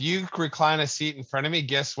if you recline a seat in front of me,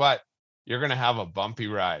 guess what? You're going to have a bumpy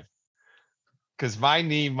ride. Because my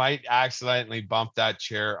knee might accidentally bump that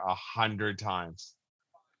chair 100 times.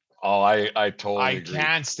 Oh, I totally agree. I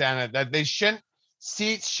can't stand it. That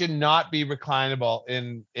seats should not be reclinable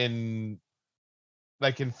in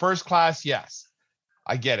first class. Yes,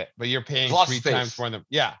 I get it, but you're paying three times more than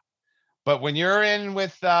But when you're in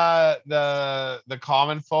with the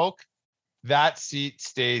common folk, that seat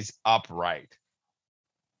stays upright.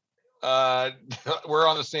 We're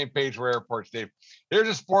on the same page for airports, Dave. Here's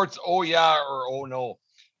a sports oh yeah or oh no.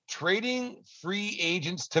 Trading free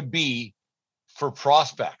agents to be for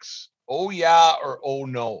prospects. Oh yeah or oh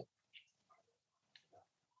no.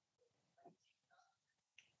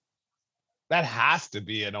 That has to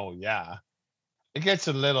be an oh yeah. It gets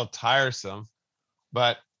a little tiresome,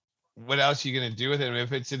 but what else are you going to do with it?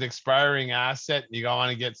 If it's an expiring asset, you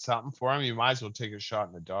want to get something for him, you might as well take a shot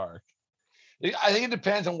in the dark. I think it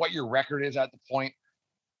depends on what your record is at the point.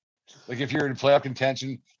 Like if you're in playoff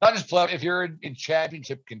contention, not just playoff, if you're in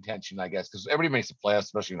championship contention, I guess, because everybody makes the playoffs,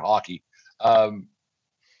 especially in hockey.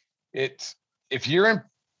 If you're in,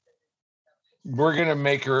 we're gonna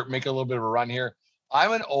make a little bit of a run here.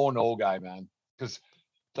 I'm an oh no guy, man, because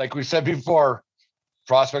like we said before,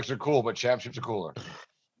 prospects are cool, but championships are cooler.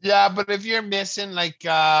 Yeah, but if you're missing,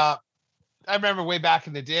 I remember way back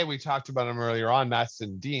in the day, we talked about him earlier on,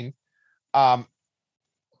 Mattson Dean. The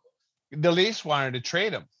Leafs wanted to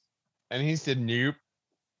trade him, and he said nope.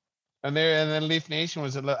 And then Leaf Nation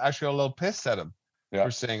was actually a little pissed at him for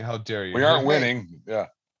saying, "How dare you? We aren't winning." Yeah.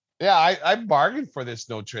 I bargained for this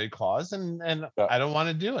no trade clause, and I don't want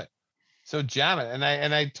to do it. So jam it. And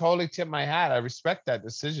I totally tip my hat. I respect that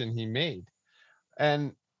decision he made,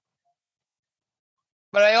 but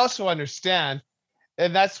I also understand,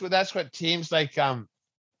 and that's what teams like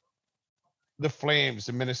the Flames,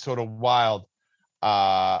 the Minnesota Wild,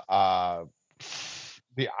 not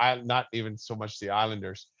even so much the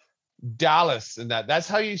Islanders, Dallas, and that's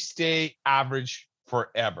how you stay average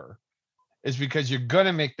forever, is because you're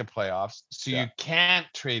gonna make the playoffs, so you can't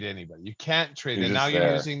trade anybody. You can't trade, and now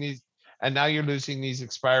you're losing these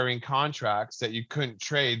expiring contracts that you couldn't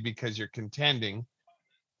trade because you're contending.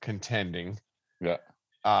 Yeah.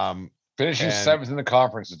 Finishing seventh in the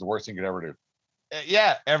conference is the worst thing you could ever do.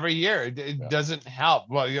 Yeah, every year it doesn't help.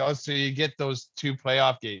 Well, so you get those 2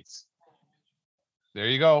 playoff gates. There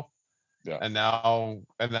you go. Yeah. And now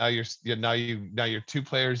you're 2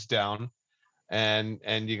 players down,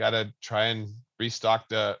 and you got to try and restock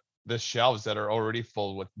the shelves that are already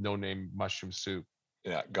full with no-name mushroom soup.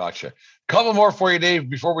 Yeah, gotcha. Couple more for you, Dave,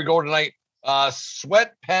 before we go tonight.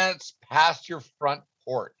 Sweatpants past your front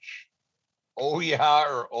porch. Oh yeah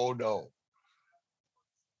or oh no?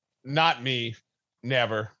 Not me.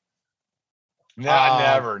 Never.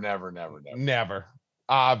 Never. Never.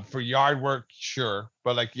 For yard work, sure,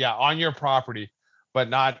 but like, yeah, on your property, but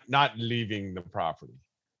not leaving the property.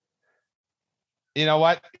 You know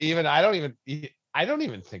what? I don't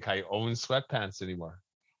even think I own sweatpants anymore.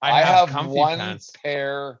 I have comfy one pants.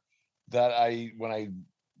 pair that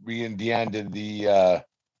we and Deanne did the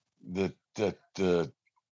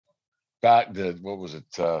what was it?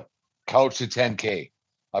 Couch to 10K.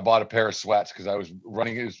 I bought a pair of sweats because I was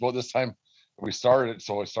running it. Well, this time we started it,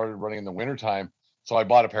 so I started running in the wintertime. So I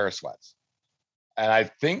bought a pair of sweats. And I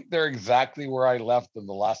think they're exactly where I left them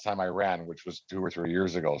the last time I ran, which was 2 or 3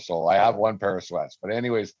 years ago. So I have one pair of sweats. But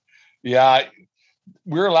anyways, yeah,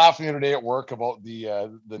 we were laughing the other day at work about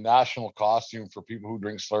the national costume for people who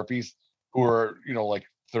drink Slurpees, who are like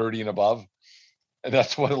 30 and above, and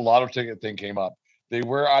that's what a lot of ticket thing came up. They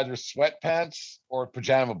wear either sweatpants or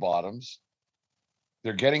pajama bottoms.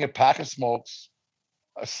 They're getting a pack of smokes,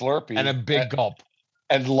 a Slurpee, And a big gulp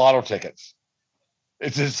and lotto tickets.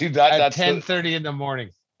 It's just see that at that's 10:30 in the morning,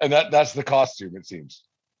 and that's the costume, it seems.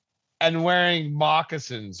 and wearing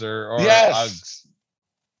moccasins or Yes. Uggs.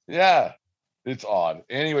 Yeah, it's odd.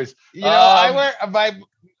 Anyways, I wear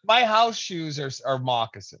my house shoes are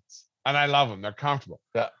moccasins, and I love them. They're comfortable.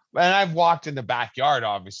 Yeah. And I've walked in the backyard,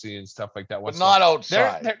 obviously, and stuff like that. but not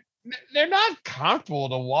outside. They're not comfortable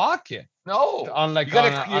to walk in. No, On like you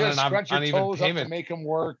gotta on an scrunch your uneven toes up pavement. to make them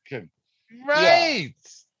work. And Right.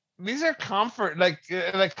 These are comfort, like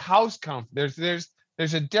house comfort.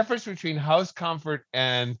 There's a difference between house comfort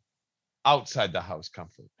and outside the house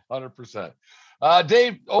comfort. 100%.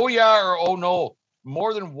 Dave, oh yeah or oh no?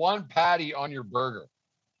 More than one patty on your burger.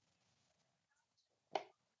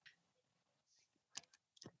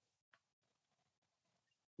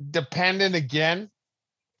 Dependent again.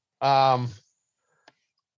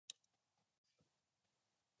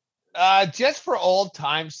 Just for old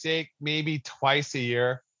time's sake, maybe twice a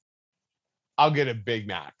year, I'll get a Big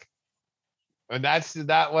Mac. And that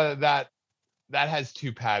has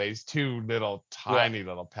two patties, two little tiny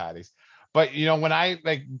little patties. But when I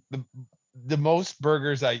like the most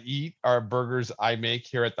burgers I eat are burgers I make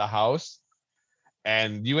here at the house.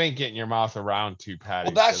 And you ain't getting your mouth around two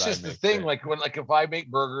patties. Well, that's just the thing. There. Like if I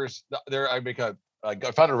make burgers, I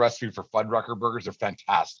found a recipe for Fuddrucker burgers. They're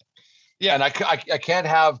fantastic. Yeah, and I can't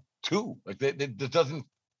have two. Like it doesn't.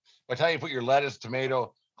 By the time you put your lettuce,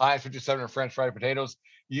 tomato, Heinz 57, and French fried potatoes,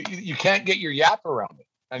 you can't get your yap around it.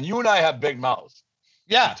 And you and I have big mouths.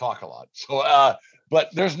 Yeah, we talk a lot. So, but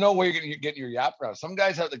there's no way you're getting your yap around. Some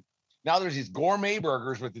guys have now there's these gourmet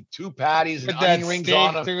burgers with the two patties and onion rings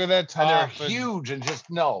on them, through the top, and they're huge. And just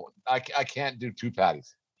no, I can't do two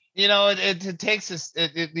patties. It takes us.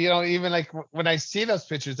 Even like when I see those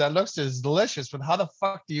pictures, that looks as delicious. But how the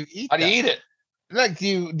fuck do you eat? How do you eat it? Like, do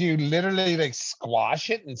you literally like squash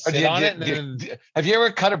it and sit on it? Have you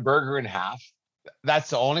ever cut a burger in half? That's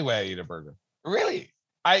the only way I eat a burger. Really?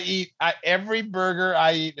 Every burger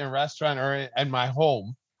I eat in a restaurant or in my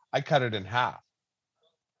home, I cut it in half.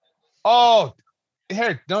 Oh,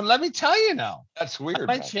 here, don't let me tell you now. That's weird. It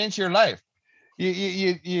might change your life.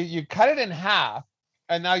 You cut it in half,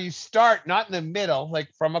 and now you start not in the middle, like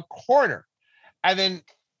from a corner, and then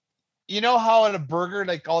you know how in a burger,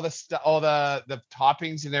 like all the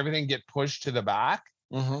toppings and everything get pushed to the back.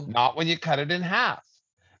 Mm-hmm. Not when you cut it in half,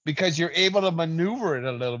 because you're able to maneuver it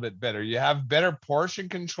a little bit better. You have better portion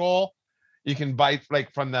control. You can bite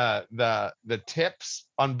like from the tips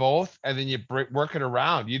on both, and then you work it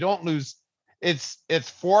around. You don't lose. It's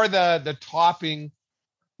for the topping.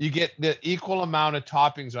 You get the equal amount of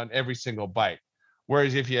toppings on every single bite.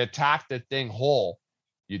 Whereas if you attack the thing whole,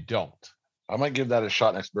 you don't. I might give that a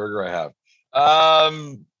shot next burger I have.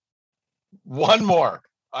 One more.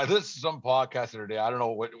 I listened to some podcast the other day. I don't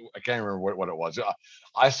know I can't remember what it was.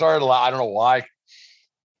 I started. I don't know why.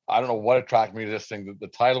 I don't know what attracted me to this thing. The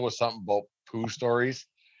title was something about poo stories,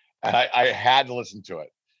 and I had to listen to it.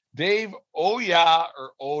 Dave, oh yeah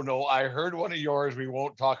or oh no? I heard one of yours. We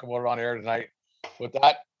won't talk about it on air tonight. But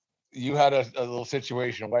that you had a little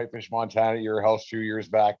situation in Whitefish, Montana, at your house a few years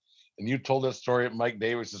back, and you told that story at Mike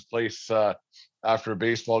Davis's place after a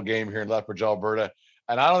baseball game here in Lethbridge, Alberta.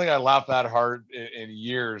 And I don't think I laughed that hard in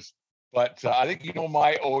years. But I think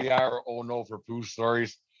my oh yeah or oh no for poo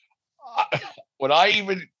stories. When I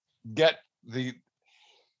even get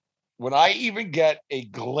a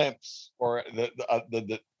glimpse, or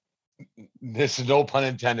this is no pun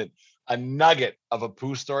intended, a nugget of a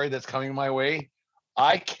poo story that's coming my way,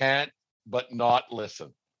 I can't but not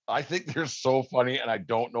listen. I think they're so funny, and I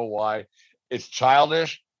don't know why. It's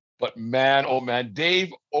childish, but man, oh man,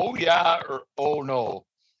 Dave, oh yeah or oh no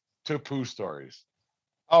to poo stories.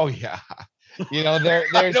 Oh yeah. I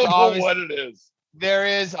There's don't know what it is. there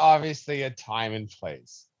is obviously a time and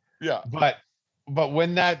place. Yeah. But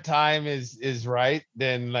when that time is right,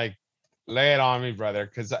 then like lay it on me, brother.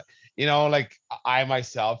 Cause like I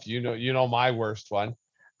myself, my worst one.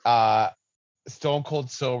 Stone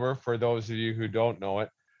cold sober, for those of you who don't know it.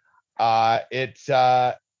 It's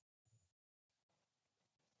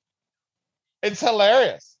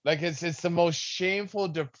hilarious. Like it's the most shameful,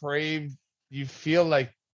 depraved. You feel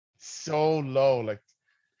like so low, like,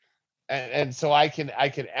 and so I can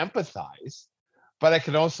empathize, but I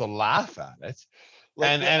can also laugh at it.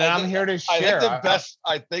 And I'm here to share.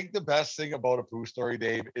 I think the best thing about a poo story,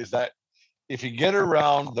 Dave, is that if you get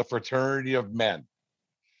around the fraternity of men,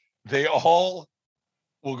 they all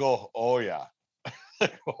will go, "Oh yeah,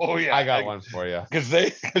 oh yeah." I got one for you. Because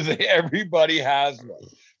everybody has one.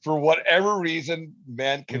 For whatever reason,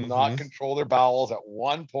 men cannot control their bowels at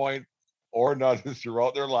one point or another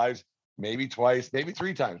throughout their lives. Maybe twice, maybe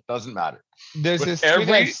 3 times. Doesn't matter.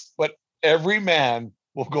 But every man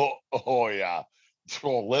will go, "Oh yeah."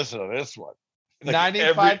 So listen to this one.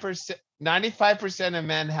 95% of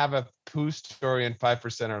men have a poo story, and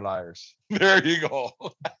 5% are liars. There you go.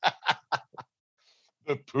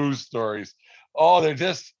 The poo stories. Oh, they're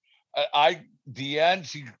just. Deanne,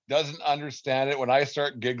 she doesn't understand it. When I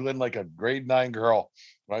start giggling like a grade 9 girl,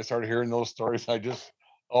 when I started hearing those stories, I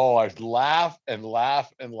laugh and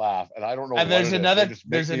laugh and laugh, and I don't know. And there's another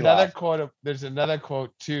quote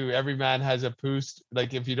too. Every man has a poo.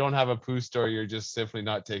 Like if you don't have a poo story, you're just simply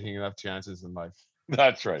not taking enough chances in life.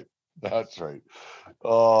 That's right.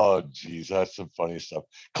 Oh, geez, that's some funny stuff.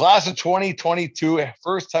 Class of 2022,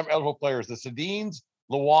 first-time eligible players: the Sedins,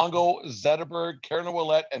 Luongo, Zetterberg, Karen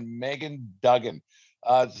Ouellette, and Megan Duggan.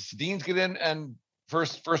 The Sedins get in and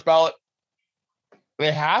first ballot.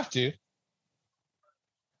 They have to.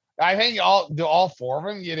 I think all 4 of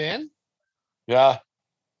them get in. Yeah.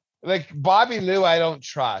 Like Bobby Lou, I don't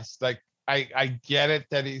trust. Like I get it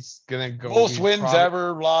that he's gonna go most wins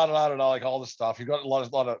ever, blah, blah, blah, like all the stuff. You got a lot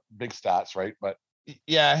of big stats, right? But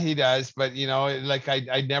yeah, he does. But like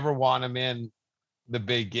I never want him in the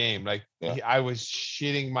big game. Like I was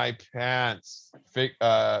shitting my pants,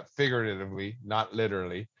 figuratively, not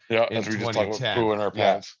literally. Yeah, in as we 2010. just talked about poo in our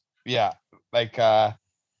pants. Yeah, like I've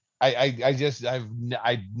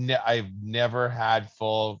never had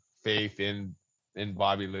full faith in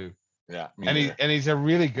Bobby Lou. Yeah, and he's a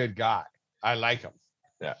really good guy. I like him.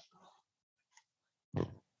 Yeah.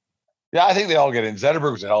 Yeah, I think they all get in.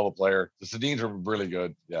 Zetterberg was a hell of a player. The Sedins are really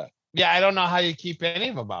good. Yeah. Yeah, I don't know how you keep any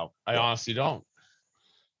of them out. I honestly don't.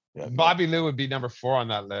 Yeah, Bobby Lou would be number 4 on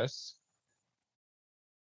that list.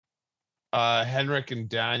 Henrik and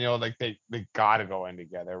Daniel, like they gotta go in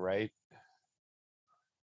together, right?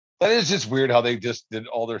 That is just weird how they just did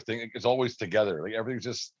all their thing. It's always together. Like everything's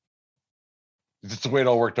just the way it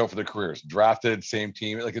all worked out for their careers. Drafted, same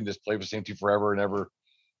team. Like can just play for the same team forever and ever.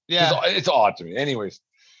 Yeah, it's odd to me. Anyways,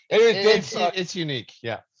 it's unique.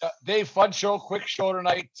 Yeah, Dave, fun show, quick show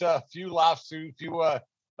tonight. A few laughs, a few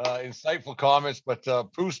insightful comments, but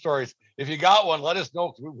poo stories. If you got one, let us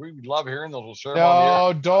know. We love hearing those. We'll share them on the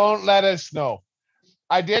air. No, don't let us know.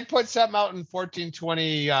 I did put something out in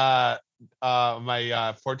 1420. My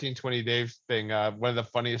 1420 Dave thing. One of the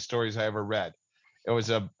funniest stories I ever read. It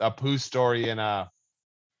was a poo story in a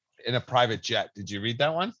private jet. Did you read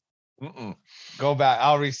that one? Mm-mm. Go back.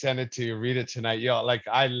 I'll resend it to you. Read it tonight. Like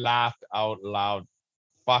I laughed out loud.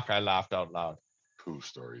 I laughed out loud. Poo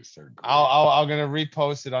stories. They're great. I'm gonna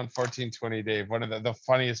repost it on 1420 Dave. One of the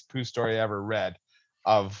funniest poo story I ever read.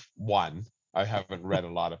 Of one. I haven't read a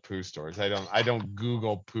lot of poo stories. I don't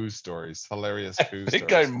Google poo stories. Hilarious poo stories. I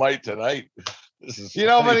think I might tonight. This is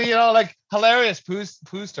like hilarious poo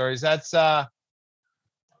stories. That's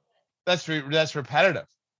repetitive.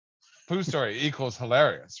 Poo story equals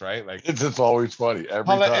hilarious, right? Like it's always funny every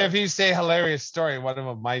time. If you say hilarious story, one of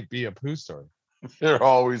them might be a poo story. They're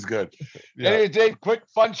always good. Anyway, Dave, quick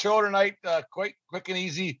fun show tonight. Quick and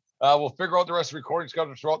easy. We'll figure out the rest of the recording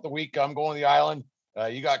schedule throughout the week. I'm going to the island.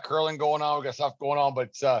 You got curling going on. We got stuff going on, but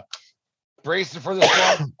bracing for the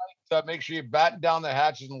storm tonight. Make sure you batten down the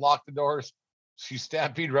hatches and lock the doors. See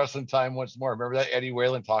Stampede Wrestling time once more. Remember that Eddie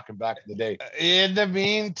Whalen talking back in the day. In the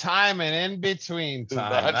meantime and in between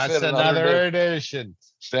time. That's another edition.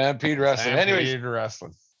 Stampede Wrestling. Anyways,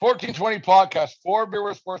 Wrestling. 1420 podcast. 4 Beer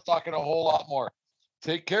with Sports talking a whole lot more.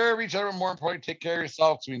 Take care of each other. More importantly, take care of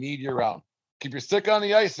yourself because we need you around. Keep your stick on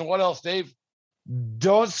the ice. And what else, Dave?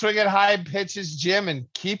 Don't swing at high pitches, Jim,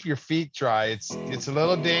 and keep your feet dry. It's a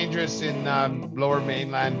little dangerous in lower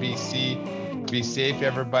mainland BC. Be safe,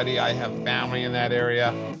 everybody. I have family in that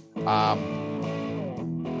area. I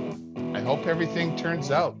hope everything turns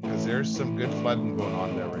out because there's some good flooding going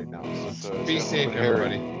on there right now. So be safe,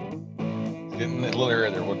 everybody. Getting a little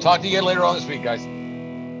area there. We'll talk to you again later on this week, guys.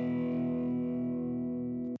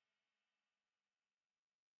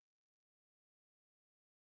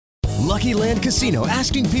 Lucky Land Casino,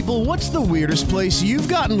 asking people, what's the weirdest place you've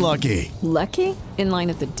gotten lucky? Lucky? In line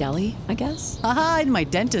at the deli, I guess? Aha, in my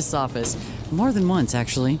dentist's office. More than once,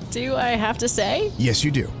 actually. Do I have to say? Yes,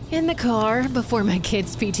 you do. In the car before my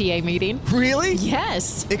kids' PTA meeting. Really?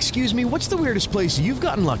 Yes. Excuse me, what's the weirdest place you've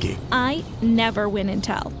gotten lucky? I never win and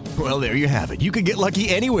tell. Well, there you have it. You can get lucky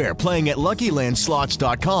anywhere, playing at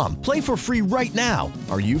LuckyLandSlots.com. Play for free right now.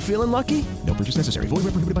 Are you feeling lucky? No purchase necessary. Void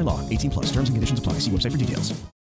where prohibited by law. 18+. Terms and conditions apply. See website for details.